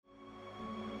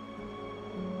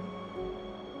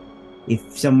if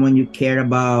someone you care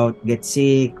about gets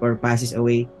sick or passes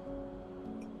away,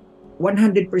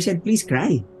 100% please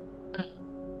cry.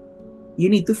 You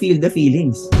need to feel the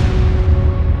feelings.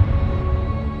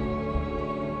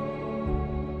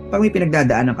 Pag may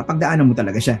pinagdadaanan ka, pagdaanan mo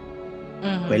talaga siya.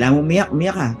 Kailangan mo umiyak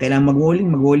ka. Kailangan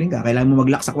mag-walling ka. Kailangan mo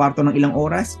mag-lock sa kwarto ng ilang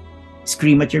oras.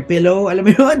 Scream at your pillow. Alam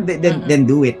mo yun? Then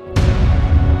do it.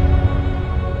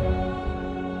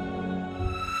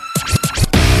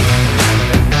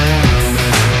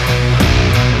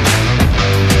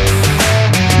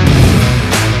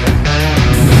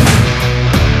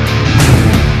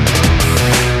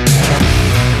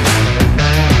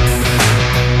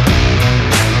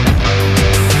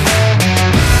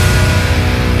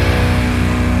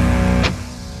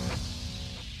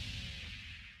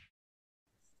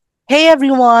 Hey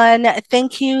everyone,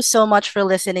 thank you so much for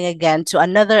listening again to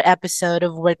another episode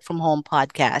of Work From Home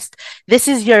podcast.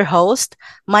 This is your host.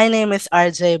 My name is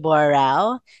RJ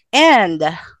Borao, and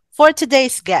for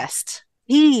today's guest,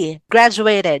 he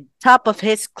graduated top of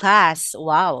his class,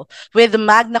 wow, with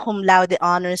magna cum laude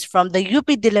honors from the UP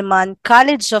Diliman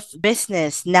College of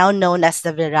Business, now known as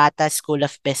the Virata School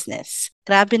of Business.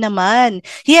 Grabe naman.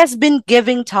 He has been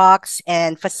giving talks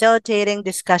and facilitating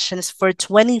discussions for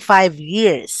 25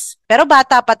 years. Pero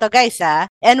bata pa to guys ha.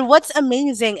 And what's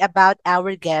amazing about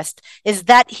our guest is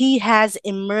that he has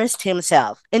immersed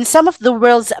himself in some of the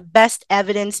world's best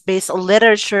evidence-based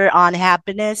literature on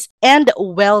happiness and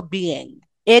well-being.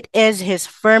 It is his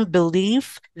firm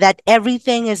belief that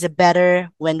everything is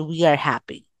better when we are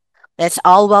happy. Let's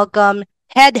all welcome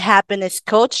head happiness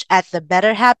coach at the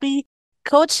Better Happy,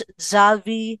 Coach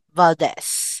Jalvi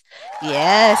Valdes.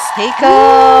 Yes. Hey,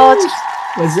 Coach.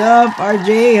 What's up,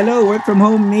 RJ? Hello, Work From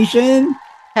Home Nation.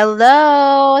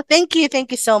 Hello. Thank you. Thank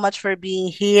you so much for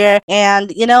being here. And,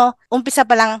 umpisa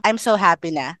pa lang, I'm so happy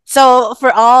na. So,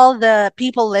 for all the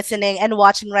people listening and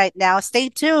watching right now, stay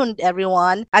tuned,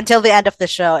 everyone, until the end of the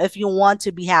show if you want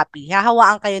to be happy.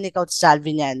 Hahawaan kayo ni Coach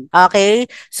Jalvi niyan. Okay?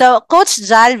 So, Coach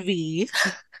Jalvi,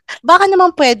 baka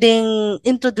naman pwedeng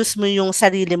introduce mo yung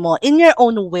sarili mo in your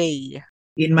own way.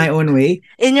 In my own way?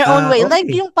 In your own way. Okay.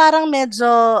 Like yung parang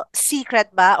medyo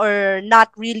secret ba or not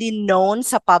really known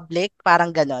sa public?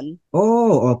 Parang ganon.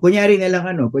 Oo. Kunyari na lang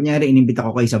kunyari inimbita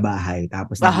ko kayo sa bahay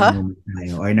tapos nag-inom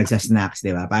tayo or nagsasnacks,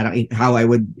 di ba? Parang how I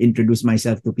would introduce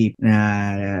myself to people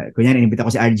na kunyari inimbita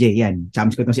ko si RJ, yan.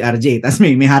 Chums ko to si RJ. Tapos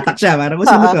may hatak siya. Parang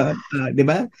sino to? Di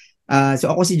ba?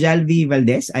 So ako si Jalvi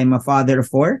Valdes. I'm a father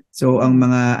of 4. So ang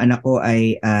mga anak ko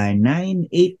ay 9,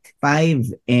 8,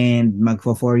 5, and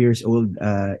magfo 4 years old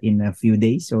in a few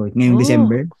days. So ngayong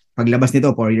December, paglabas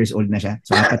nito 4 years old na siya.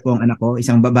 So 4 po ang anak ko,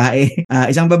 isang babae,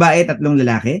 3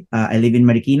 lalaki. I live in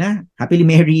Marikina, happily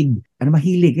married.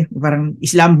 Mahilig, parang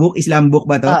Islam book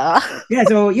ba to? Yeah,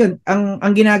 so yun,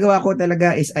 ang ginagawa ko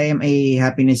talaga is I am a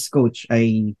happiness coach.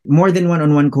 I more than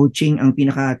one-on-one coaching. Ang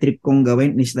pinaka-trip kong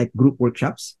gawin is like group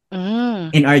workshops.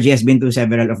 And RJ has been to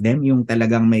several of them, yung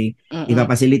talagang may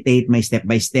ipa-facilitate, may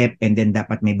step-by-step, and then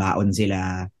dapat may baon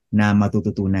sila na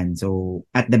matututunan. So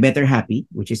at the Better Happy,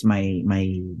 which is my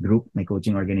group, my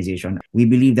coaching organization, we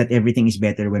believe that everything is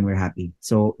better when we're happy.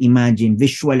 So imagine,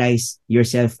 visualize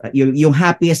yourself, yung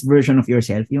happiest version of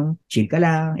yourself, yung chill ka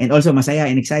lang, and also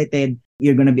masaya and excited.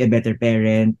 You're gonna be a better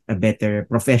parent, a better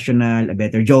professional, a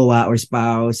better jowa or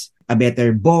spouse, a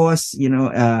better boss,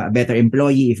 a better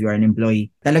employee if you are an employee.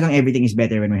 Talagang everything is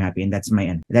better when we're happy, and that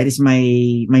is my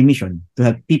mission, to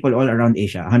help people all around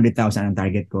Asia. 100,000 ang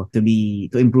target ko,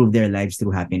 to improve their lives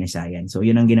through happiness science. So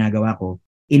yun ang ginagawa ko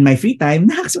in my free time.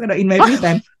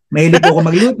 Mahilig po ako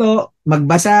magluto,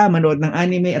 magbasa, manood ng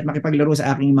anime, at makipaglaro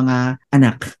sa aking mga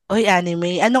anak. Oy,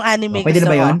 anime. Anong anime pwede gusto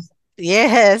na ba yun?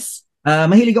 Yes.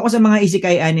 Mahilig ako sa mga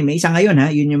isekai anime. Sa ngayon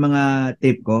yun yung mga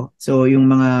trip ko. So yung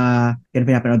mga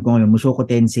pinapanood ko ngayon, Mushoku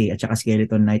Tensei at saka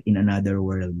Skeleton Knight in Another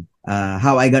World.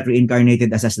 How I Got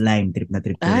Reincarnated as a Slime, trip na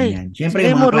trip ko yan. Siyempre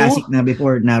yung mga classic na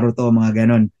before, Naruto, mga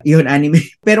ganon. Yun, anime.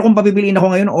 Pero kung papipiliin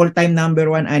ako ngayon, all-time number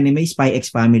 1 anime, Spy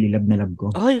X Family. Love na love ko.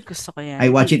 Oy, gusto ko yan.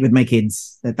 I watch it with my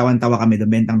kids. Tawan-tawa kami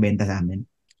doon, bentang-benta sa amin.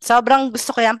 Sobrang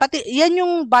gusto ko yan. Pati yan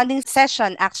yung bonding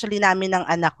session actually namin ng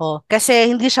anak ko.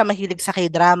 Kasi hindi siya mahilig sa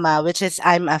K-drama, which is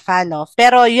I'm a fan of.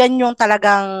 Pero yan yung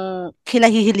talagang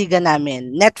kinahihiligan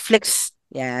namin. Netflix,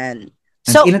 yan.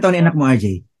 So, ilan taon ni anak mo,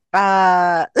 RJ?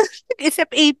 Isip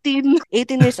 18.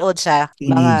 18 years old siya.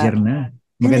 Teenager na.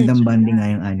 Magandang bonding nga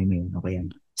yung anime. Okay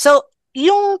yan. So,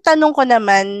 yung tanong ko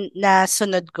naman na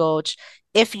sunod, Coach,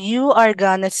 if you are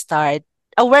gonna start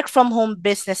a work from home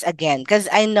business again, because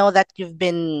I know that you've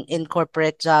been in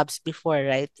corporate jobs before,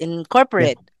 right? In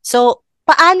corporate. Yeah. So,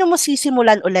 paano mo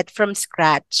sisimulan ulit from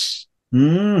scratch?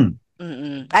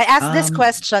 I asked this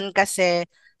question kasi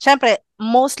syempre,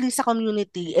 mostly sa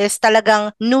community is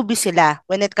talagang newbie sila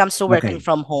when it comes to working Okay.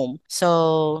 from home.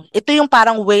 So, ito yung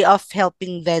parang way of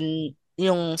helping then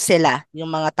yung sila, yung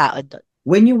mga tao doon.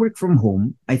 When you work from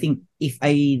home, I think if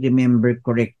I remember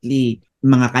correctly,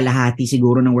 mga kalahati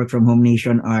siguro ng work from home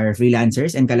nation are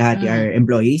freelancers and kalahati are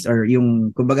employees or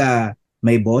yung kumbaga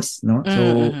may boss, no?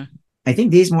 So I think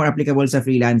this is more applicable sa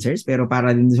freelancers pero para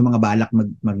din sa mga balak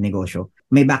magnegosyo.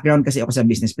 May background kasi ako sa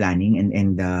business planning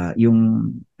and yung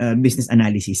business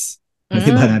analysis.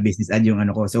 Di ba nga business ad yung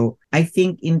ano ko. So I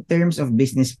think in terms of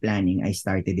business planning, I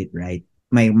started it right.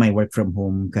 My work from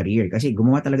home career kasi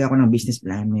gumawa talaga ako ng business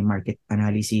plan, may market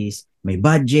analysis, may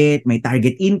budget, may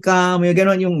target income, may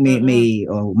gano'n yung may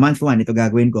month 1 ito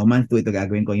gagawin ko, month 2 ito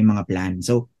gagawin ko yung mga plan.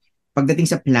 So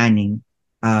pagdating sa planning,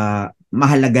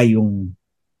 mahalaga yung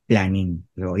planning.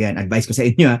 So yan, advice ko sa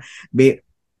inyo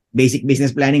basic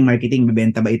business planning, marketing,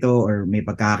 bibenta ba ito or may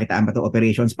pagkakakitaan ba ito,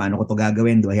 operations, paano ko to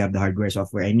gagawin, do I have the hardware,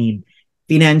 software I need?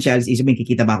 Financials, isipin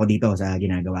kikita ba ako dito sa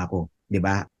ginagawa ko, 'di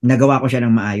ba? Nagawa ko siya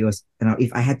ng maayos. Now,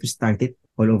 if I had to start it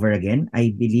all over again,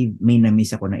 I believe may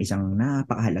na-miss ako na isang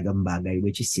napakahalagang bagay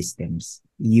which is systems.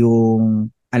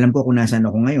 Yung alam ko kung nasaan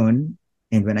ako ngayon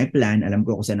and when I plan, alam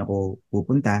ko kung saan ako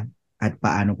pupunta at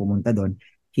paano pumunta doon.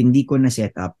 Hindi ko na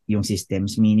set up yung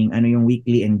systems, meaning ano yung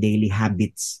weekly and daily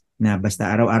habits na basta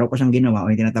araw-araw ko siyang ginawa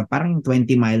o yung tinatawag parang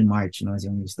 20-mile march, no?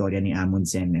 Yung istorya ni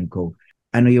Amundsen and co.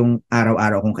 Ano yung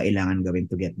araw-araw kong kailangan gawin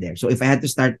to get there. So if I had to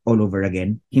start all over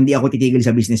again, hindi ako titigil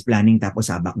sa business planning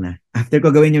tapos sabak na. After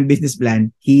ko gawin yung business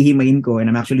plan, hihimayin ko, and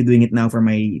I'm actually doing it now for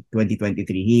my 2023,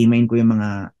 hihimayin ko yung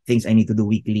mga things I need to do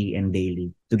weekly and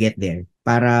daily to get there.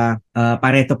 Para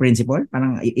Pareto principle,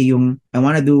 parang yung I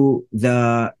wanna do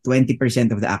the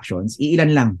 20% of the actions,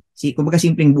 iilan lang. Kumbaga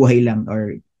simpleng buhay lang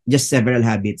or just several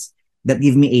habits that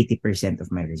give me 80% of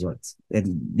my results.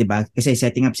 And, di ba? Kasi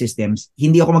setting up systems,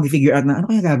 hindi ako mag-figure out na ano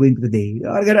kaya gagawin ko today?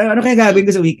 Ano kaya gagawin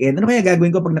ko sa weekend? Ano kaya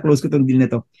gagawin ko pag na-close ko tong deal na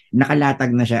to?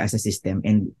 Nakalatag na siya as a system,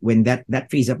 and when that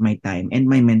frees up my time and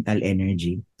my mental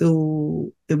energy to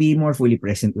be more fully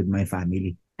present with my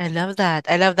family. I love that.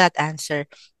 I love that answer.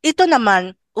 Ito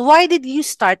naman, why did you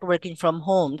start working from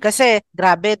home? Kasi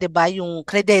grabe, 'di ba, yung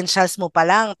credentials mo pa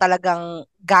lang talagang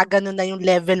gagano na yung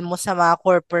level mo sa mga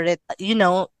corporate,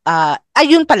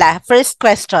 ayun pala, first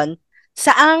question,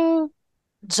 saang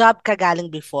job ka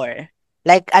galing before?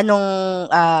 Like anong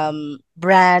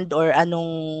brand or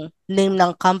anong name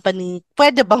ng company?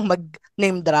 Pwede bang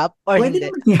mag-name drop or Pwede hindi?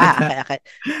 naman yata. Okay, okay.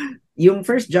 Yung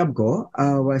first job ko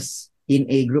was in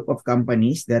a group of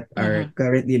companies that are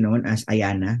currently known as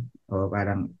Ayana. O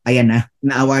parang Ayana.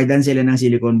 Na-awardan sila ng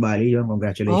Silicon Valley. Yun,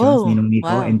 congratulations, Oh, Ninong Nico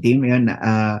wow. and team. Yun,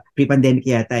 pre-pandemic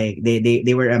yata eh.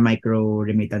 They were a micro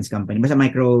remittance company. Basta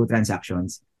micro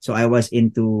transactions. So I was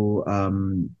into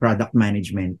product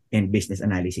management and business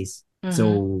analysis.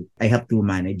 So I helped to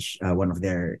manage one of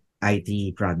their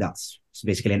IT products. It's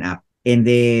basically an app. And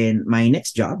then my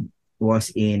next job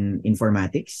was in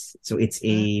informatics. So it's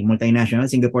a multinational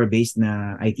Singapore-based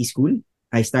na IT school.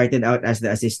 I started out as the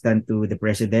assistant to the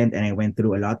president and I went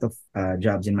through a lot of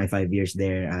jobs in my 5 years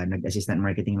there. Nag-assistant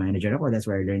marketing manager ako. That's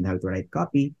where I learned how to write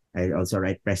copy. I also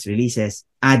write press releases.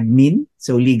 Admin,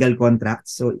 so legal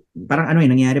contracts. So parang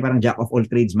nangyari parang jack of all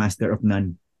trades, master of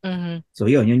none. So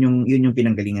yun yung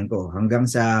pinanggalingan ko hanggang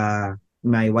sa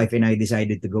my wife and I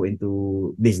decided to go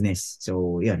into business.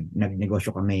 So yun,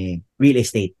 nagnegosyo kami real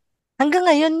estate. Hanggang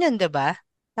ngayon yun, 'di ba?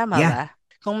 Tama Yeah. ba?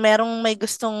 Kung merong may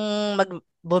gustong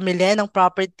bumili ng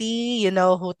property, you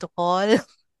know who to call.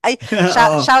 Ay,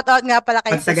 Oo. shout out nga pala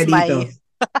kay Pag taga Sis Mai. dito.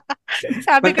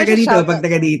 Sabi ko siya shout Pag out.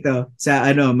 taga dito sa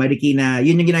Marikina,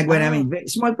 yun yung ginagawa namin. Ah,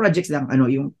 Small projects lang,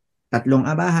 yung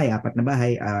 3 bahay, 4 na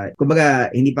bahay. Kumbaga,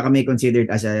 hindi pa kami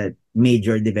considered as a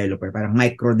major developer, parang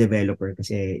micro developer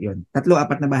kasi yun. 3,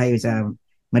 4 na bahay sa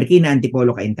Marikina,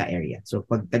 Antipolo, Cainta area. So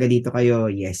pag taga dito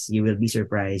kayo, yes, you will be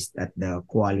surprised at the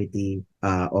quality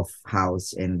of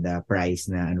house and the price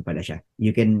na pala siya.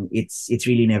 It's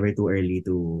really never too early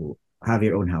to have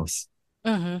your own house.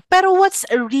 Pero what's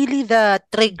really the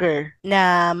trigger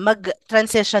na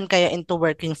mag-transition kayo into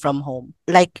working from home?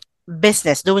 Like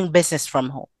doing business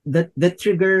from home. The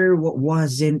trigger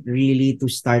wasn't really to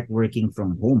start working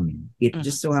from home. It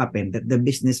just so happened that the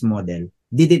business model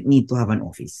didn't need to have an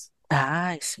office.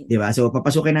 I see. Diba? So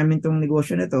papasukin namin tong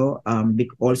negosyo na to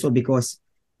also because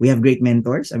we have great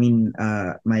mentors. I mean,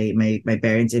 my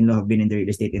parents-in-law have been in the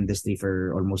real estate industry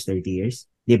for almost 30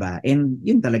 years. Diba? And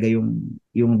yun talaga yung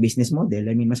business model.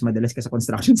 I mean, mas madalas ka sa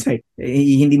construction site.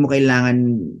 Hindi mo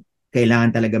kailangan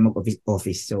talaga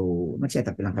mag-office. So, nag-set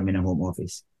up lang kami ng home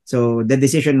office. So, the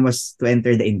decision was to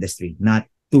enter the industry, not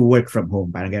to work from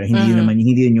home. Parang gano'n.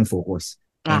 Hindi yun yung focus.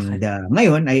 And Okay.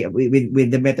 ngayon, with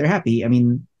the Better Happy, I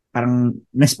mean, parang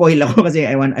na-spoil ako kasi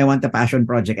I want a passion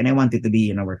project and I want it to be,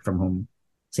 work from home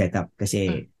setup Mm. kasi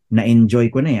na-enjoy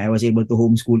ko na eh. I was able to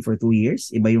homeschool for 2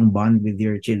 years. Iba yung bond with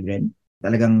your children.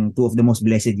 Talagang two of the most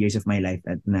blessed years of my life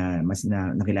at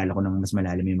nakilala ko ng mas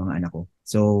malalim yung mga anak ko.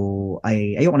 So,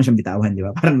 ayoko na siyang bitawan, di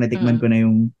ba? Parang natikman ko Mm. na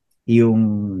yung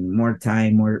more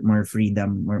time, more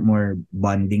freedom, more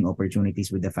bonding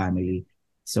opportunities with the family.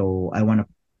 So, I want to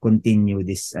continue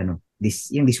this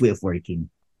way of working.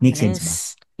 Make sense ba?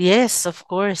 Nice. Yes, of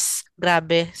course.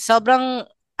 Grabe. Sobrang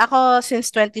ako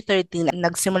since 2013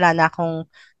 nagsimula na akong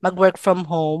mag-work from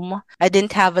home. I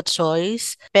didn't have a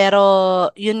choice, pero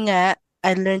yun nga,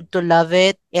 I learned to love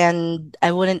it and I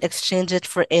wouldn't exchange it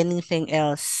for anything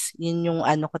else. Yun yung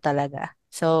ano ko talaga.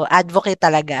 So, advocate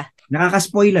talaga.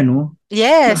 Nakaka-spoil ano?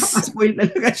 Yes. Nakaka-spoil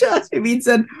talaga siya. Kasi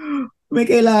minsan, may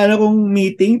kailangan akong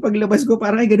meeting. Paglabas ko,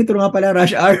 parang ay ganito nga pala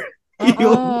rush hour.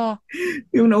 yung, Oo.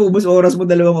 yung naubos oras mo,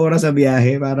 2 oras sa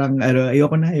biyahe. Parang,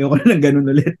 ayoko na ng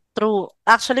ganun ulit. True.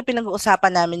 Actually,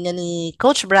 pinag-uusapan namin yan ni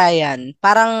Coach Brian.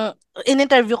 Parang,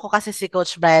 in-interview ko kasi si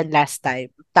Coach Brian last time.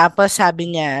 Tapos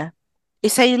sabi niya,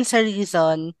 isa yun sa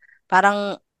reason,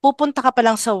 parang pupunta ka pa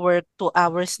lang sa work 2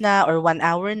 hours na or 1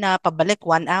 hour na, pabalik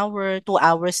 1 hour, 2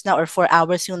 hours na or 4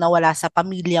 hours yung nawala sa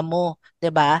pamilya mo, 'di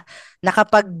ba?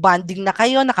 Nakapag-bonding na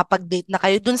kayo, nakapag-date na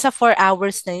kayo dun sa 4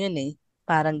 hours na yun eh.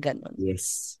 Parang ganun.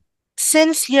 Yes.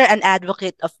 Since you're an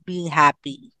advocate of being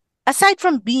happy, aside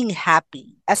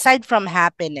from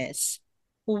happiness,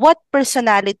 what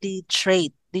personality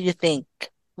trait do you think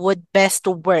would best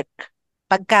work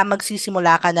pagka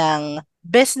magsisimula ka ng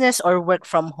business or work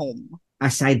from home?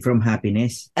 Aside from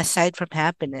happiness, Aside from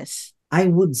happiness. I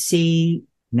would say,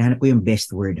 nahanap ko yung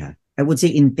best word ha. I would say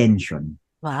intention.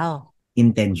 Wow.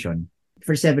 Intention.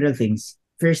 For several things.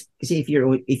 First, kasi if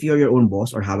you're your own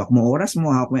boss or hawak mo oras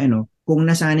mo, hawak mo kung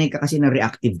nasanay ka kasi na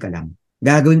reactive ka lang,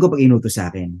 gagawin ko pag inutos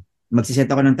sa akin. Magsiset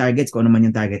ako ng targets kung ano man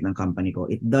yung target ng company ko.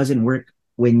 It doesn't work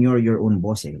when you're your own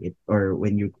boss or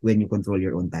when you control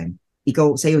your own time.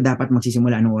 Ikaw, sa'yo dapat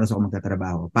magsisimula anong oras ako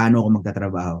magtatrabaho, paano ako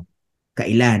magtatrabaho,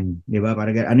 kailan, di ba?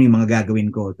 Para ano yung mga gagawin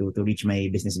ko to reach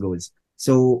my business goals.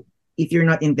 So, if you're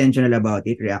not intentional about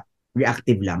it,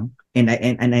 reactive lang, and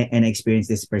I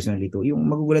experienced this personally too. Yung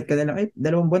magugulat ka na lang,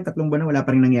 2 buwan, 3 buwan na wala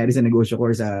pa rin nangyari sa negosyo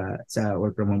ko or sa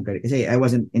work from home career. Kasi I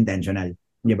wasn't intentional.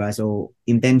 Di ba? So,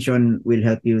 intention will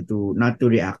help you to not to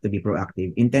react, to be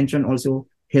proactive. Intention also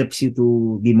helps you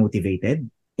to be motivated.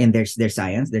 And there's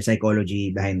science, there's psychology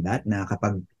behind that na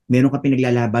kapag meron ka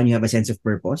pinaglalaban, you have a sense of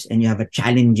purpose, and you have a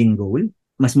challenging goal,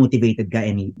 mas motivated ka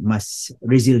and mas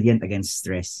resilient against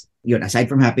stress. Yun, aside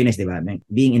from happiness, di ba?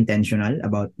 Being intentional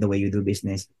about the way you do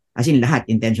business. As in lahat,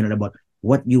 intentional about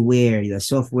what you wear, the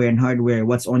software and hardware,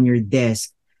 what's on your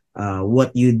desk, what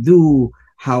you do,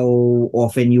 how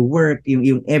often you work,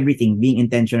 yung everything, being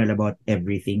intentional about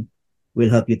everything will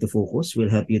help you to focus,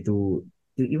 will help you to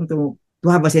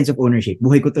have a sense of ownership.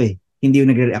 Buhay ko to eh. Hindi yung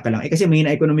nagre-react ka lang. Kasi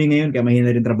mahina economy ngayon, kaya mahina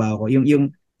rin trabaho ko.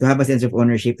 Yung to have a sense of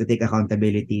ownership, to take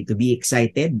accountability, to be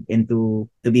excited, and to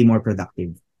be more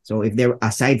productive. So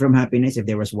aside from happiness, if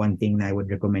there was one thing na I would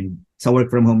recommend sa work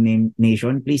from home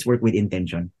nation, please work with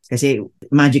intention. Kasi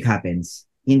magic happens.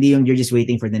 Hindi yung you're just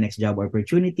waiting for the next job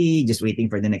opportunity, just waiting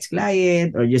for the next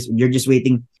client, or you're just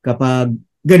waiting kapag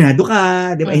ganado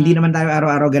ka, di ba? Hindi Mm-hmm. naman tayo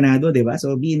araw-araw ganado, di ba?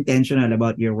 So be intentional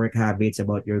about your work habits,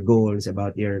 about your goals,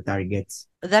 about your targets.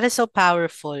 That is so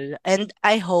powerful. And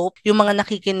I hope yung mga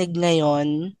nakikinig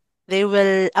ngayon, they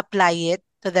will apply it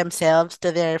to themselves,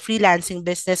 to their freelancing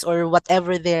business or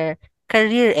whatever their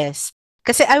career is.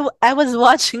 Kasi I was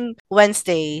watching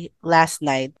Wednesday last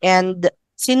night and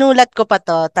sinulat ko pa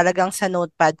to talagang sa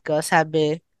notepad ko.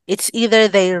 Sabi, it's either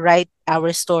they write our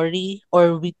story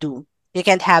or we do. You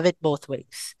can't have it both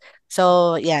ways.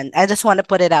 So, yan. I just want to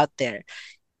put it out there.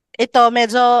 Ito,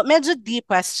 medyo deep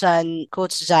question,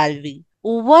 Coach Jalvi.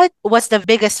 What was the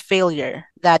biggest failure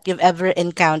that you've ever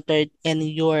encountered in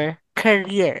your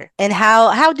career? And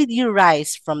how did you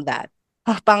rise from that?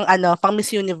 Pang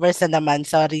Miss Universe na naman,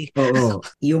 sorry. Oo.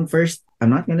 Yung first, I'm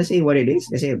not gonna say what it is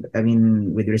kasi, I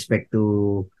mean, with respect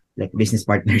to like business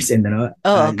partners and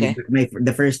Oh, okay.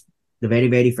 the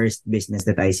very, very first business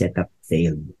that I set up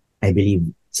failed. I believe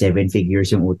 7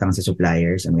 figures yung utang sa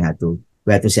suppliers and we had to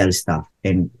sell stuff.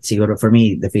 And siguro for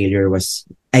me, the failure was,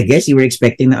 I guess you were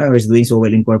expecting na I was doing so well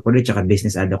in corporate, tsaka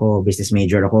business ad ako, business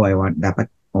major ako,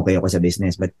 dapat okay ako sa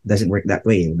business, but doesn't work that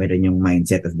way. Meron yung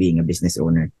mindset of being a business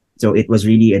owner. So it was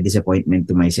really a disappointment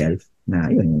to myself na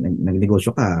yun,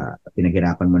 nagnegosyo ka,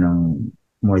 pinaghirapan mo ng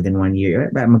more than 1 year,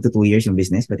 magto 2 years yung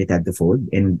business, but it had to fold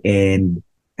and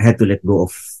I had to let go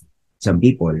of some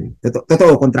people.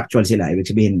 Totoo, contractual sila. Ibig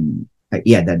sabihin,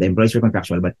 the employees were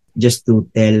contractual, but just to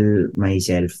tell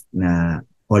myself na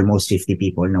almost 50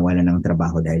 people nawalan ng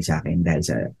trabaho dahil sa akin, dahil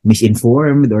sa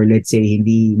misinformed or let's say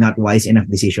hindi not wise enough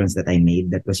decisions that I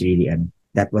made. That was really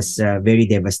that was very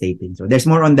devastating. So there's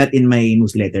more on that in my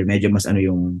newsletter. Medyo mas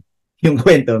yung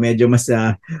kwento, medyo mas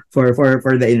for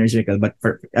the inner circle, but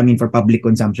for public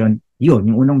consumption, yun,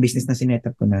 yung unang business na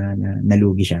sinetap ko na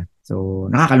nalugi siya.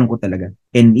 So nakakalungkot talaga.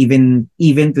 And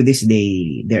even to this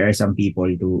day, there are some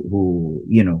people who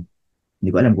hindi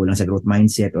ko alam, kulang sa growth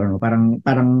mindset or parang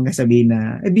sabihin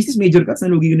na business major cuts,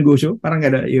 nalugi yung negosyo, parang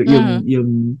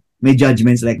yung may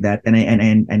judgments like that, and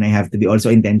I have to be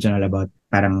also intentional about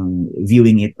parang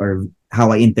viewing it or how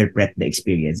I interpret the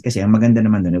experience, kasi ang maganda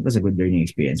naman doon, it was a good learning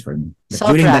experience for me.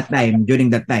 But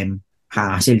during that time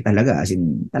hassle talaga, as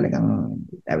in talagang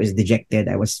I was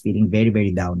dejected, I was feeling very very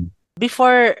down.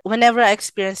 Before, whenever I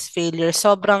experience failure,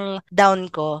 sobrang down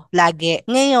ko lagi.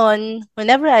 Ngayon,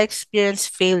 whenever I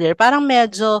experience failure, parang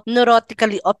medyo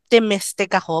neurotically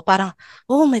optimistic ako. Parang,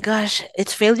 oh my gosh,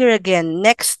 it's failure again.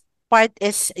 Next part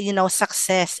is,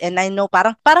 success. And I know,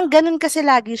 parang ganun kasi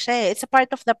lagi siya eh. It's a part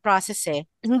of the process eh.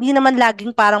 Hindi naman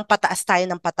laging parang pataas tayo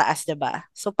ng pataas, diba?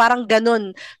 So parang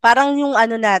ganun. Parang yung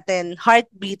natin,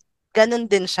 heartbeat, ganun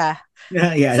din siya.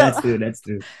 Yeah, so, that's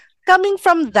true. Coming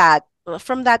from that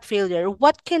failure,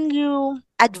 what can you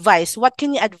advise? What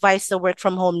can you advise the work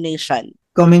from home nation?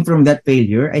 Coming from that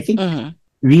failure, I think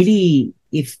really,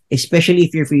 especially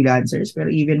if you're freelancers,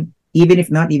 but even if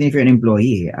not, even if you're an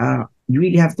employee, you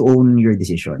really have to own your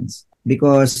decisions,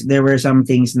 because there were some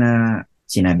things na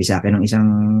sinabi sa akin ng isang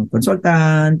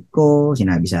consultant ko,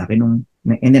 sinabi sa akin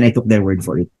and then I took their word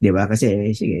for it, di ba?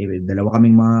 Kasi sige, dalawa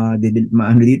kaming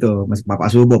dito, mas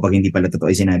papasubo pag hindi pala totoo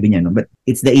yung sinabi niya, no? But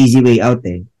it's the easy way out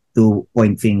to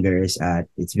point fingers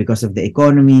at it's because of the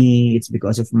economy, it's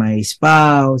because of my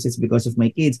spouse, it's because of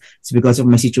my kids, it's because of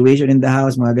my situation in the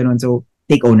house, mga ganun. So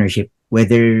take ownership,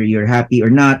 whether you're happy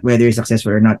or not, whether you're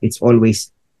successful or not, it's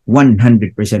always 100%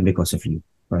 because of you.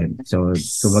 So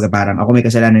baga parang ako may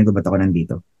kasalanan ko, ba't ako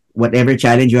nandito? Whatever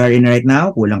challenge you are in right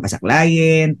now, kulang ka sa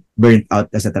client, burnt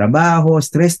out ka sa trabaho,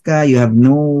 stressed ka, you have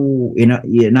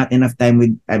not enough time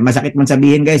with, masakit man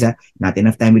sabihin guys not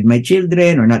enough time with my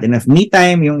children or not enough me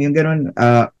time, yung ganun,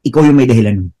 ikaw yung may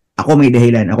dahilan. Ako may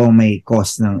dahilan, ako may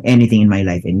cause ng anything in my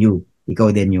life, and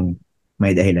ikaw din yung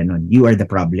may dahilan nun. You are the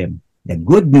problem. The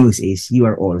good news is you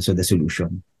are also the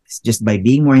solution. It's just by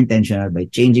being more intentional, by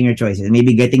changing your choices,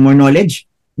 maybe getting more knowledge.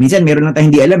 Minsan, meron lang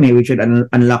tayong hindi alam which should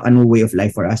unlock a new way of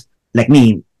life for us. Like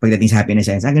me, pagdating sa happiness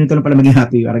science, ganito lang pala maging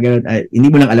happy. Hindi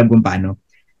mo lang alam kung paano.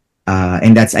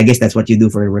 And I guess that's what you do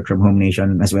for Work From Home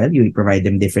Nation as well. You provide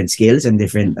them different skills and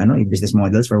different business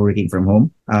models for working from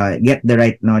home. Get the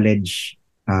right knowledge,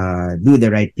 do the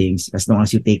right things as long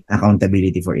as you take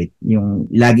accountability for it.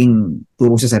 Yung laging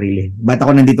turo sa sarili. Ba't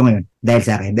ako nandito ngayon? Dahil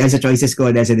sa akin. Dahil sa choices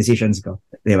ko, dahil sa decisions ko.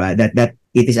 Diba? That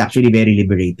it is actually very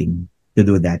liberating to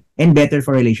do that. And better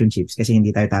for relationships kasi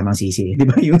hindi tayo tamang sisi. Di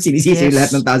ba? Yung sinisisi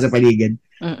lahat ng tao sa paligid.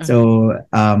 So,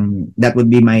 that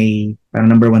would be my parang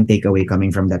number one takeaway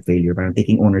coming from that failure. Parang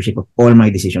taking ownership of all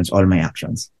my decisions, all my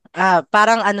actions.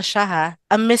 Parang siya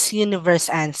a Miss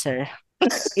Universe answer.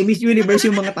 Miss Universe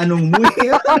yung mga tanong mo.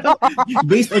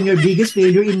 Based on your biggest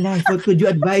failure in life, what could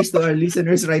you advise to our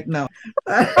listeners right now?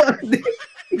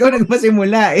 Ikaw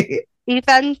nagpasimula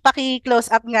Ethan,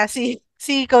 paki-close up nga si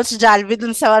Coach Jalvi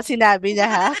dun sa sinabi niya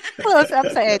ha. Close up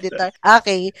sa editor.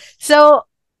 Okay. So,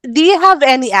 do you have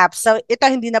any app? So, ito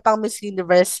hindi na pang Miss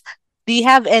Universe. Do you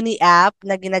have any app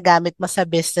na ginagamit mo sa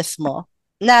business mo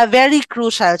na very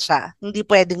crucial siya? Hindi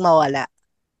pwedeng mawala.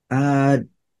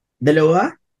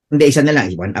 Dalawa? Hindi, isa na lang.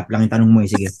 One app lang yung tanong mo.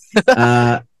 Sige.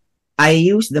 I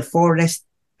use the Forest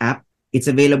app. It's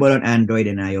available on Android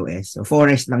and iOS. So,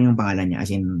 Forest lang yung pangalan niya. As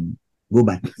in,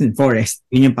 gubat. Forest.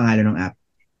 Yun yung pangalan ng app.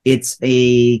 It's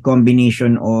a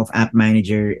combination of App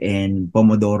Manager and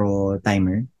Pomodoro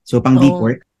timer. So, pang deep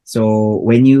work. So,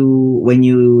 when you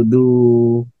do,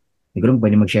 siguro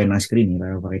pwede mag-share ng screen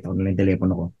para pakita ko na lang yung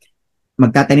telepono ko.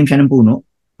 Magtatanim siya ng puno.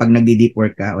 Pag nagdi-deep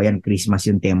work ka, yan, Christmas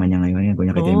yung tema niya ngayon. Yan,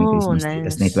 kunya kita may Christmas. Nice.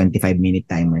 Tapos na 25-minute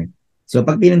timer. So,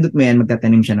 pag pinindot mo yan,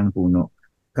 magtatanim siya ng puno.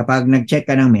 Kapag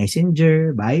nag-check ka ng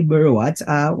Messenger, Viber,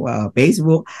 WhatsApp,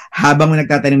 Facebook, habang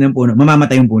nagtatanim ng puno,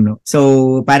 mamamatay yung puno.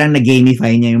 So, parang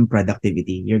nag-gamify niya yung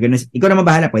productivity. Ikaw na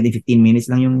mabahala, pwedeng 15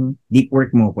 minutes lang yung deep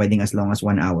work mo, pwedeng as long as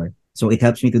 1 hour. So, it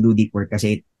helps me to do deep work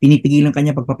kasi pinipigilan ka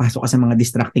niya pagpapasok ka sa mga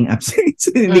distracting apps.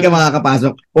 So, hindi ka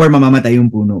makakapasok or mamamatay yung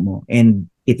puno mo.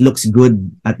 And it looks good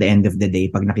at the end of the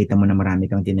day pag nakita mo na marami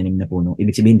kang tinanim na puno.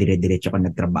 Ibig sabihin, dire-diretso ka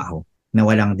nagtrabaho na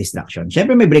walang distraction.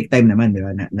 Syempre may break time naman, di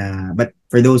ba? But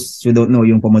for those who don't know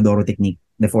yung Pomodoro technique,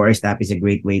 the forest app is a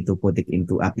great way to put it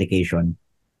into application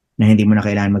na hindi mo na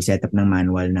kailangan mag-setup ng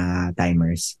manual na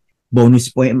timers. Bonus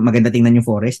point, maganda tingnan yung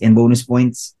forest, and bonus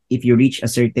points, if you reach a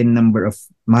certain number of,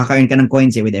 makaka-earn ka ng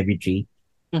coins with every tree,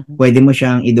 pwede mo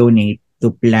siyang i-donate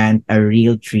to plant a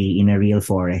real tree in a real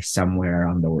forest somewhere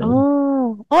around the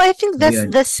world. I think So, that's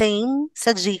yun. the same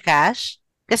sa GCash.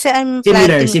 Kasi I'm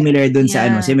Similar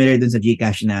planting, similar dun sa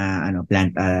GCash na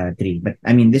plant a tree. But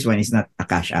I mean, this one is not a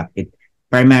cash app. It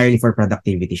primarily for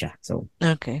productivity siya. So,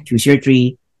 Okay. choose your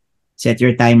tree, set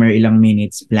your timer ilang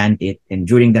minutes, plant it, and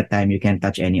during that time you can't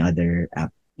touch any other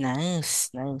app. Nice.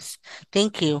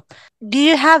 Thank you. Do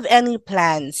you have any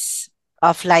plans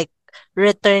of like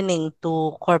returning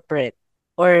to corporate?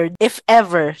 Or if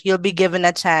ever you'll be given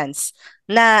a chance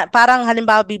na parang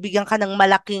halimbawa bibigyan ka ng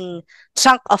malaking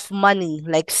chunk of money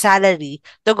like salary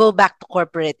to go back to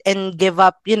corporate and give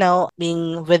up,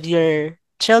 being with your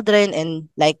children and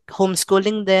like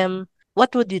homeschooling them, what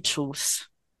would you choose?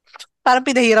 Parang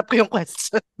pinahirap ko yung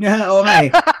question. Oo nga eh.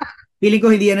 Feeling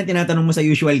ko hindi yan ang tinatanong mo sa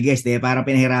usual guest eh. Parang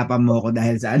pinahirapan mo ako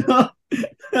dahil sa Nakakaloka.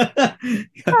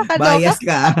 bias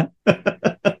ka.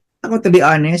 Ako, to be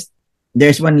honest,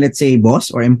 there's one, let's say,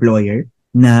 boss or employer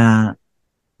na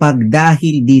pag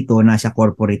dahil dito nasa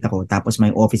corporate ako tapos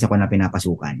may office ako na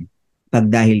pinapasukan, pag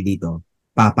dahil dito,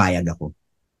 papayag ako.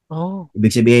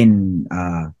 Ibig sabihin,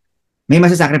 may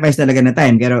masasacrifice talaga na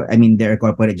time, pero I mean, there are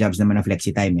corporate jobs naman na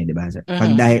flexi time eh, di ba? So,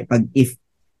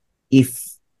 if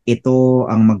ito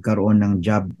ang magkaroon ng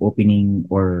job opening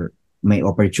or may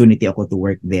opportunity ako to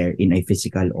work there in a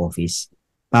physical office,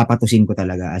 papatusin ko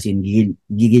talaga, as in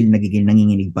gigil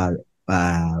nanginginig pa,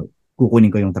 kukunin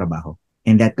ko yung trabaho.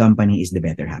 And that company is the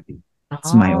Better Happy.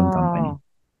 It's my own company.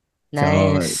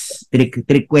 Nice. So,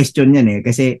 trick question yan eh.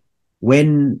 Kasi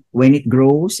when it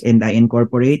grows and I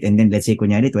incorporate, and then let's say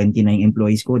kunyari 29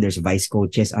 employees ko, there's vice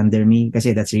coaches under me,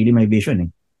 kasi that's really my vision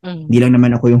eh. Hindi lang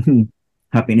naman ako yung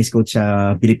happiness coach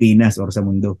sa Pilipinas or sa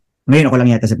mundo. Ngayon ako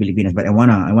lang yata sa Pilipinas, but I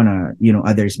wanna,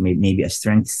 others, maybe a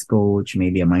strengths coach,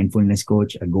 maybe a mindfulness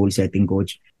coach, a goal setting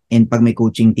coach. And pag may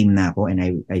coaching team na ako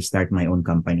and I start my own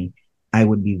company, I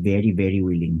would be very, very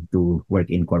willing to work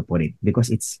in corporate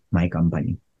because it's my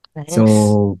company. Nice.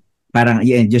 So, parang,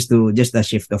 yeah, just a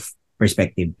shift of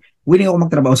perspective. Willing ako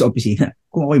magtrabaho sa opisina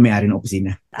kung ako yung may-ari ng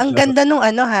opisina. Ang ganda nung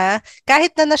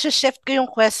kahit na nasa-shift ko yung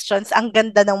questions, ang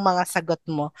ganda ng mga sagot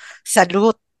mo.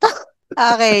 Salute!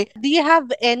 Okay. Do you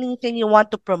have anything you want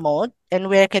to promote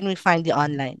and where can we find you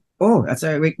online? Oh, that's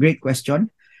a great question.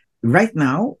 Right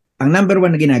now, ang number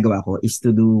one na ginagawa ko is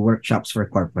to do workshops for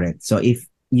corporate. So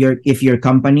if your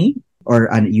company or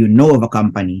you know of a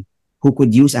company who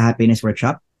could use a happiness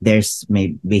workshop, there's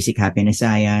may basic happiness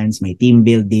science, may team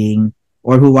building,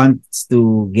 or who wants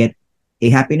to get a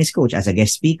happiness coach as a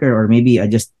guest speaker or maybe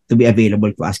just to be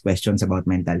available to ask questions about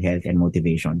mental health and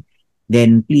motivation,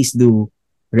 then please do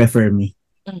refer me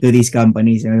to these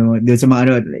companies. Doon sa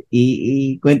mga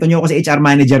kwento nyo ako sa HR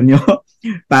manager nyo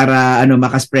para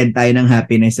makaspread tayo ng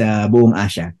happiness sa buong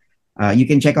Asia. You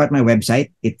can check out my website.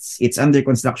 It's under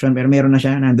construction pero meron na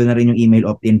siya. Nandun na rin yung email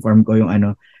opt-in form ko yung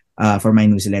for my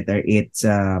newsletter. It's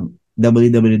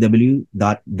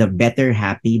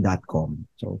www.thebetterhappy.com.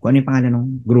 So, kung ano yung pangalan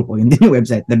ng grupo, yun din yung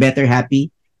website,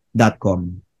 thebetterhappy.com.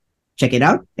 Check it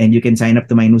out and you can sign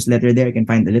up to my newsletter there. You can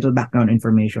find a little background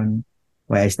information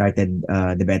why I started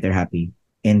The Better Happy.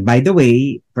 And by the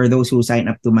way, for those who sign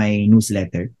up to my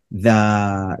newsletter,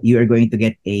 you are going to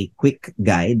get a quick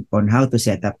guide on how to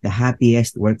set up the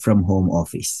happiest work from home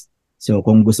office. So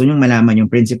kung gusto nyong malaman yung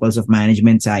principles of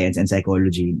management science and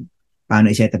psychology,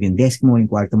 paano i-set up yung desk mo, yung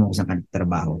kwarto mo kung saan ka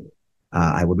trabaho,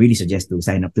 I would really suggest to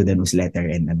sign up to the newsletter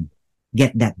and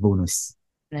get that bonus.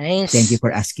 Nice. Thank you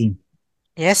for asking.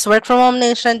 Yes, Work From Home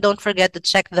Nation, don't forget to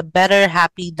check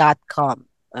thebetterhappy.com.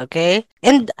 Okay?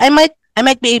 And I might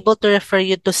be able to refer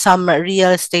you to some real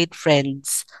estate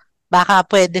friends. Baka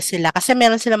pwede sila. Kasi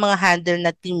meron sila mga handle na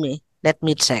team eh. Let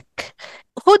me check.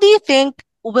 Who do you think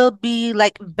will be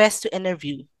like best to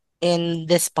interview in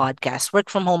this podcast, Work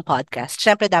From Home podcast?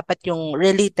 Siyempre dapat yung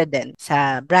related din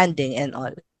sa branding and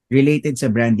all. Related sa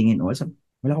branding and all?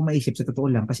 Wala akong maisip sa totoo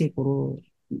lang kasi puro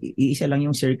iisa lang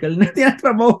yung circle na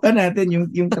tinatrabahuan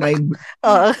natin, yung tribe.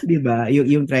 Di ba?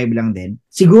 Yung tribe lang din.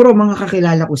 Siguro mga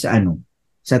kakilala ko sa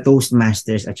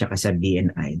Toastmasters at saka sa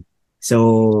BNI.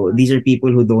 So, these are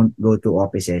people who don't go to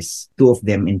offices. Two of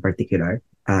them in particular.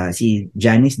 Si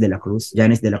Janice de la Cruz.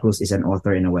 Janice de la Cruz is an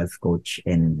author and a wealth coach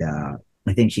and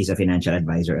I think she's a financial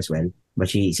advisor as well. But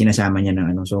sinasama niya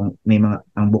ng so may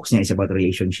ang books niya is about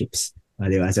relationships.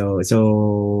 Di ba? So,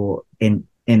 and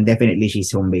definitely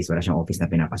she's home-based. Wala siyang office na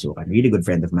pinapasukan. Really good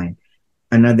friend of mine.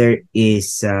 Another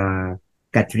is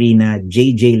Katrina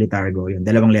JJ Letargo. Yung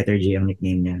dalawang letter J ang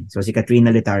nickname niya. So si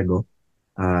Katrina Letargo,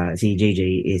 si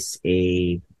JJ is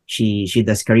she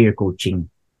does career coaching.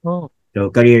 Oh.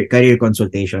 So career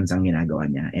consultations ang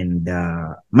ginagawa niya. And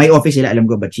may office sila alam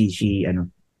ko, but she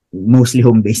mostly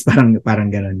home based,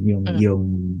 parang ganun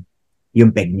Mm.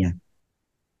 yung peg niya.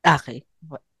 Okay.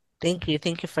 Thank you.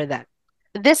 Thank you for that.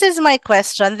 This is my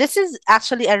question. This is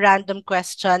actually a random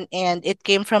question, and it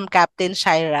came from Captain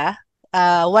Shira,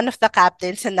 one of the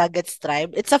captains in Nuggets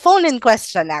tribe. It's a phone-in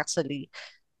question, actually.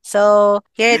 So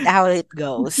here it how it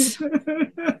goes.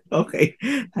 Okay.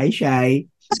 Hi, Shy.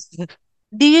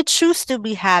 Do you choose to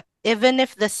be happy even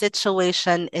if the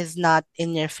situation is not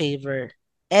in your favor?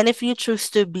 And if you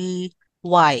choose to be,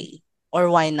 why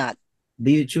or why not? Do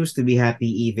you choose to be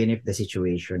happy even if the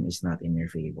situation is not in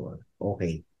your favor?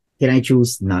 Okay. Can I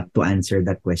choose not to answer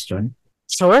that question?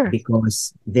 Sure.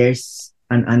 Because there's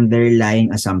an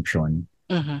underlying assumption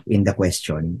Mm-hmm. in the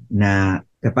question na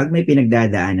kapag may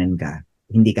pinagdadaanan ka,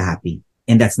 hindi ka happy.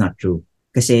 And that's not true.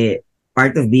 Kasi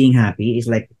part of being happy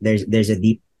is like there's a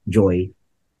deep joy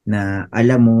na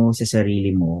alam mo sa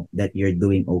sarili mo that you're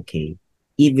doing okay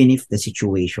even if the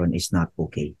situation is not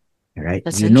okay. Alright?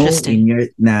 That's You know interesting. in your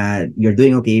na you're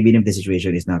doing okay even if the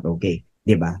situation is not okay.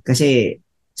 'Di ba? Kasi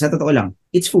sa totoo lang,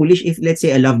 it's foolish if let's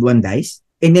say a loved one dies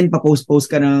and then pa-post-post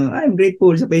ka ng I'm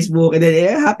grateful sa Facebook and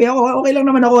then happy ako, okay lang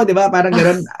naman ako, 'di ba? Parang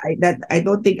ganoon. I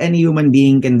don't think any human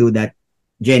being can do that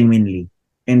genuinely.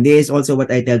 And this is also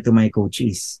what I tell to my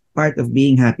coaches. Part of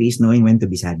being happy is knowing when to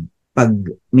be sad. Pag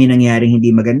may nangyaring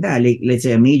hindi maganda, like let's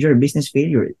say a major business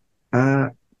failure,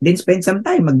 then spend some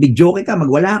time, mag-video ka,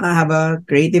 magwala ka, have a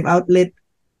creative outlet,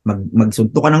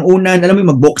 magsunto ka ng unan, alam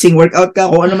mo, mag-boxing workout ka,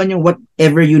 kung ano man yung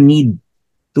whatever you need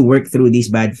to work through these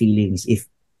bad feelings. If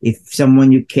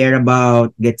someone you care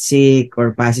about gets sick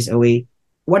or passes away,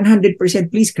 100%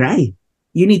 please cry.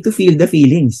 You need to feel the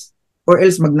feelings. Or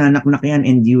else magnanaknak yan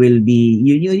and you will be,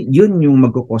 yun yung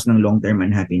magkukos ng long-term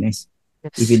unhappiness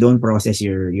if you Yes. don't process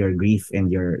your grief and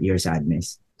your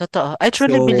sadness. Totoo. I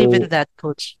truly believe in So that,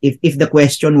 coach. if the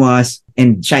question was,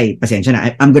 and Shai, pasensya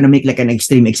na, I'm gonna make like an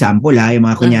extreme example ha, yung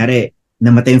mga Mm-hmm. kunyari,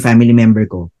 namatay yung family member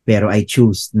ko, pero I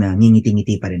choose na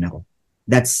ngingiti-ngiti pa rin ako.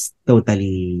 That's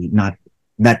totally not,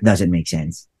 that doesn't make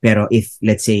sense. Pero if,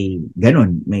 let's say,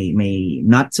 ganun, may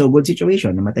not so good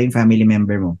situation, namatay yung family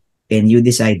member mo, and you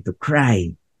decide to cry,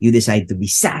 you decide to be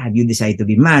sad, you decide to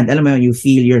be mad, alam mo, you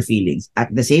feel your feelings. At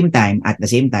the same time, at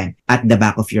the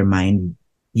back of your mind,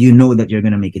 you know that you're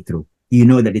gonna make it through. You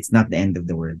know that it's not the end of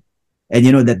the world. And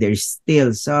you know that there's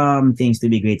still some things to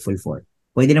be grateful for.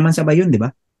 Pwede naman sabay yun, di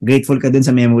ba? Grateful ka dun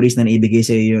sa memories na naibigay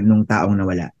sa iyo nung taong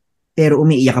nawala. Pero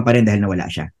umiiyak ka pa rin dahil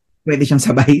nawala siya. Pwede siyang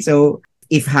sabay. So,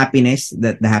 if happiness,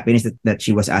 the happiness that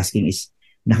she was asking is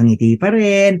nakangiti pa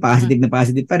rin,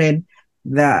 positive pa rin,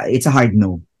 it's a hard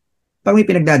no. Pag may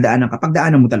pinagdadaanan ka,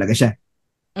 pagdaanan mo talaga siya.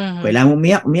 Mm-hmm. Kailangan mo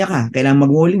umiyak ka. Kailangan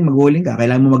mag-walling ka.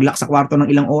 Kailangan mo mag-lock sa kwarto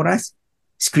ng ilang oras.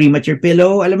 Scream at your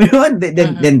pillow. Alam mo yun?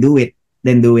 Then do it.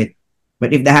 Then do it.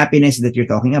 But if the happiness that you're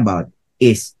talking about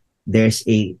is there's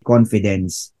a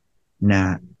confidence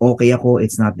na okay ako,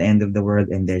 it's not the end of the world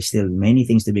and there's still many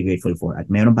things to be grateful for at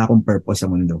meron pa akong purpose sa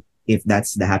mundo. If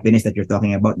that's the happiness that you're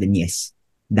talking about, then yes,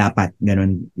 dapat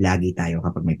ganun lagi tayo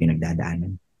kapag may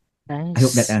pinagdadaanan. I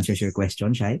hope that Nice. answers your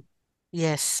question, Shai.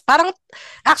 Yes. Parang,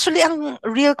 actually, ang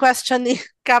real question ni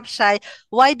Kapshay,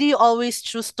 why do you always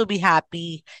choose to be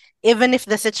happy even if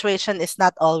the situation is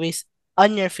not always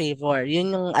on your favor?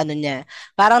 Yun yung ano niya.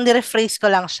 Parang nirephrase ko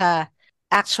lang siya.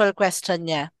 Actual question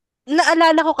niya.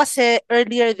 Naalala ko kasi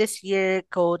earlier this year,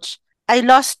 coach, I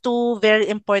lost two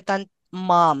very important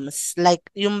moms. Like,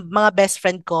 yung mga best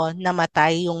friend ko,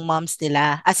 namatay yung moms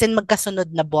nila. As in,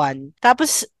 magkasunod na buwan.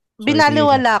 Tapos, Sorry to hear that.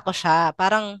 binaliwala ko siya.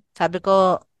 Parang, sabi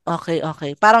ko, okay,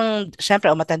 okay. Parang, syempre,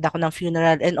 umattend ako ng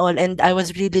funeral and all, and I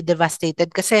was really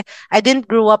devastated kasi I didn't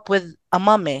grow up with a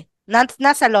mom eh.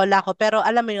 Nasa lola ko, pero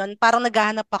alam mo yun, parang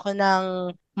naghahanap ako ng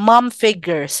mom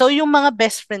figure. So, yung mga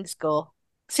best friends ko,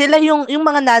 sila yung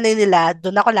mga nanay nila,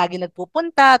 doon ako lagi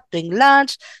nagpupunta, tuwing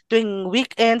lunch, tuwing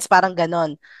weekends, parang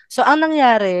ganon. So, ang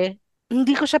nangyari,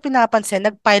 hindi ko siya pinapansin,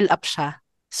 nag-pile up siya.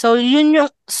 So, yun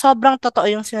yung sobrang totoo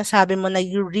yung sinasabi mo na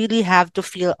you really have to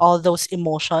feel all those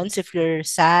emotions. If you're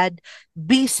sad,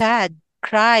 be sad,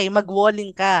 cry,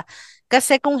 magwalling ka.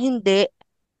 Kasi kung hindi,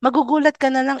 magugulat ka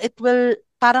na lang, it will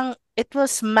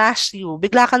smash you.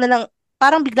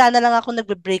 Parang bigla na lang ako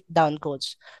nagbe-breakdown,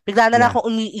 coach. Bigla na lang Yeah.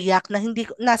 ako umiiyak na hindi,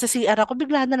 nasa CR ako,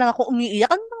 bigla na lang ako umiiyak.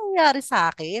 Ano nangyayari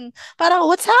sa akin? Parang,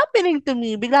 what's happening to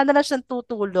me? Bigla na lang siyang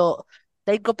tutulo.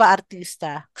 Dahil ko pa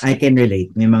artista. I can relate.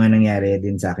 May mga nangyari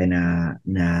din sa akin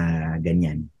na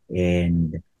ganyan.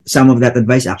 And some of that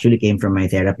advice actually came from my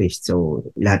therapist. So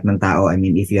lahat ng tao, I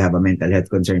mean, if you have a mental health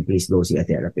concern, please go see a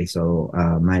therapist. So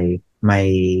my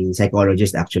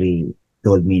psychologist actually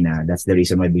told me na that's the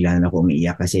reason why bigla na ako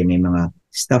umiiyak kasi may mga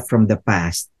stuff from the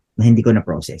past na hindi ko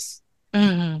na-process.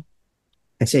 Mm-hmm.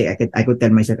 Kasi I could tell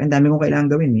myself, ang dami kong kailangan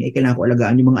gawin eh. Kailangan ko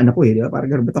alagaan yung mga anak ko eh. Di ba?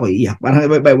 Parang ba't ako iiyak? Parang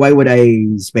why would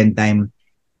I spend time?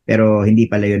 Pero hindi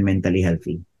pala yun mentally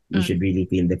healthy. You should really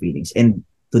feel the feelings. And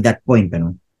to that point,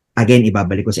 again,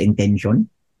 ibabalik ko sa intention.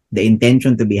 The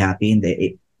intention to be happy and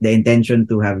the intention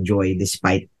to have joy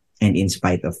despite and in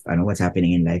spite of what's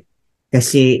happening in life.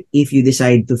 Kasi if you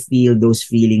decide to feel those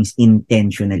feelings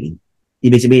intentionally,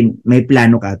 ibig sabihin, may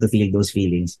plano ka to feel those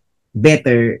feelings,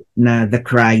 better na the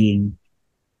crying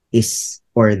is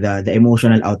or the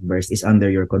emotional outburst is under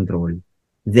your control,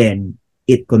 then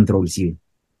it controls you.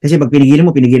 Kasi pag pinigilan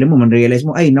mo, man-realize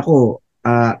mo, ay, nako,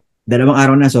 2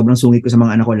 araw na, sobrang sungit ko sa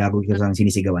mga anak ko, labo ko sa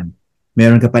sinisigawan.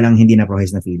 Meron ka palang hindi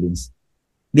na-process na feelings.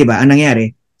 Di ba? Ang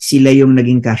nangyari, sila yung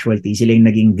naging casualty, sila yung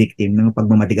naging victim ng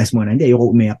pagmamatigas mo na, hindi,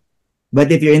 ayoko umiyak. But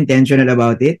if you're intentional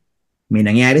about it, may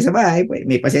nangyari sa bahay,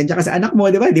 may pasensya ka sa anak mo,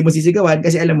 di ba? Hindi mo sisigawan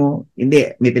kasi alam mo, hindi,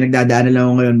 may pinagdadaanan lang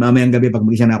ako ngayon, mamayang gabi pag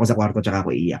mag-isa na ako sa kwarto, tsaka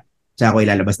ako iiyak. Tsaka ako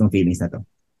ilalabas ng feelings na to.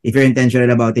 If you're intentional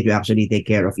about it, you actually take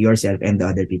care of yourself and the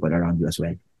other people around you as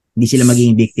well. Hindi sila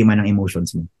magiging biktima ng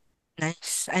emotions mo.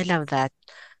 Nice. I love that.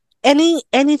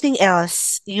 Anything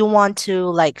else you want to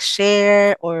like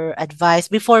share or advise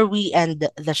before we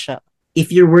end the show? If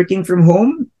you're working from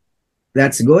home,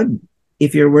 that's good.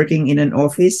 If you're working in an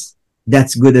office,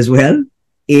 that's good as well.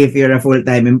 If you're a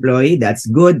full-time employee, that's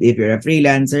good. If you're a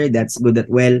freelancer, that's good as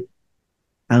well.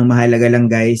 Ang mahalaga lang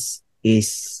guys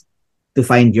is to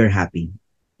find your happy.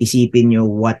 Isipin nyo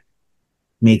what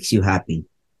makes you happy.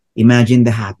 Imagine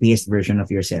the happiest version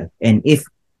of yourself. And if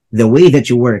the way that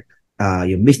you work,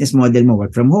 yung business model mo,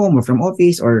 work from home or from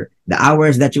office, or the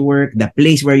hours that you work, the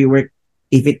place where you work,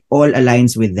 if it all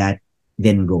aligns with that,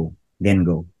 then go. Then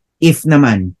go. If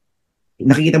naman,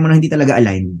 nakikita mo na hindi talaga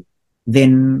aligned,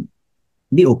 then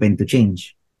be open to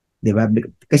change. Diba?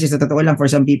 Kasi sa totoo lang, for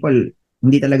some people,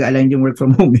 hindi talaga aligned yung work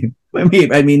from home.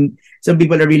 I mean, some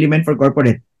people are really meant for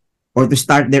corporate or to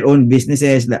start their own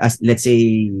businesses. As, let's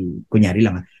say, kunyari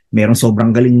lang, merong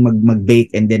sobrang galing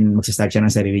mag-bake and then magsa-start siya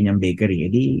ng sarili niyang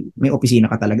bakery. Edi may opisina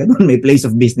ka talaga doon, may place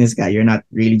of business ka. You're not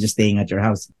really just staying at your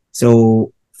house.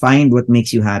 So, find what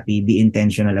makes you happy, be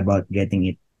intentional about getting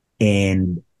it,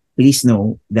 and please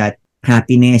know that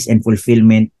happiness and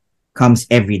fulfillment comes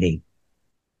every day.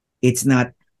 It's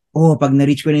not, oh, pag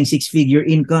na-reach ko na yung 6-figure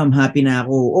income, happy na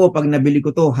ako. Oh, pag nabili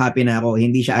ko to, happy na ako.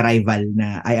 Hindi siya arrival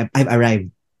na I've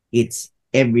arrived. It's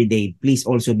every day. Please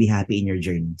also be happy in your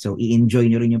journey. So, i-enjoy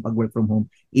nyo rin yung pag-work from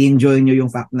home. I-enjoy nyo yung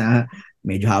fact na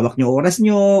medyo hawak nyo oras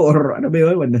nyo or ano ba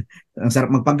yun, ang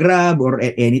sarap magpag-grab or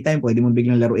anytime pwede mong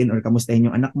biglang laruin or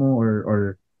kamustahin yung anak mo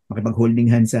or makipag-holding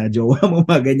hands sa jowa mo,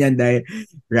 mga ganyan dahil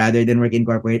rather than work in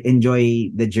corporate, enjoy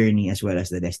the journey as well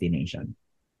as the destination.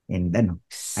 And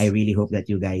I really hope that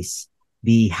you guys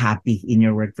be happy in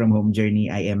your work from home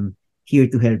journey. I am here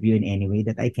to help you in any way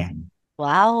that I can.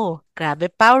 Wow,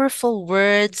 grabe. Powerful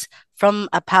words from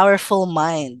a powerful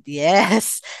mind.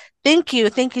 Yes. Thank you.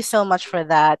 Thank you so much for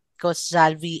that, Coach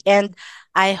Jalvi. And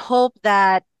I hope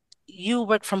that you,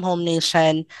 Work from Home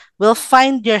Nation, will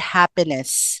find your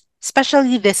happiness,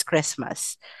 especially this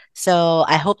Christmas. So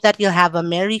I hope that you'll have a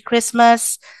Merry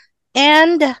Christmas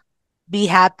and be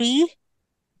happy,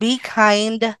 be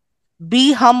kind,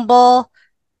 be humble,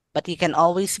 but you can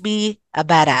always be a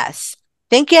badass.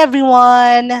 Thank you,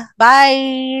 everyone.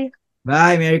 Bye.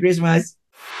 Bye. Merry Christmas.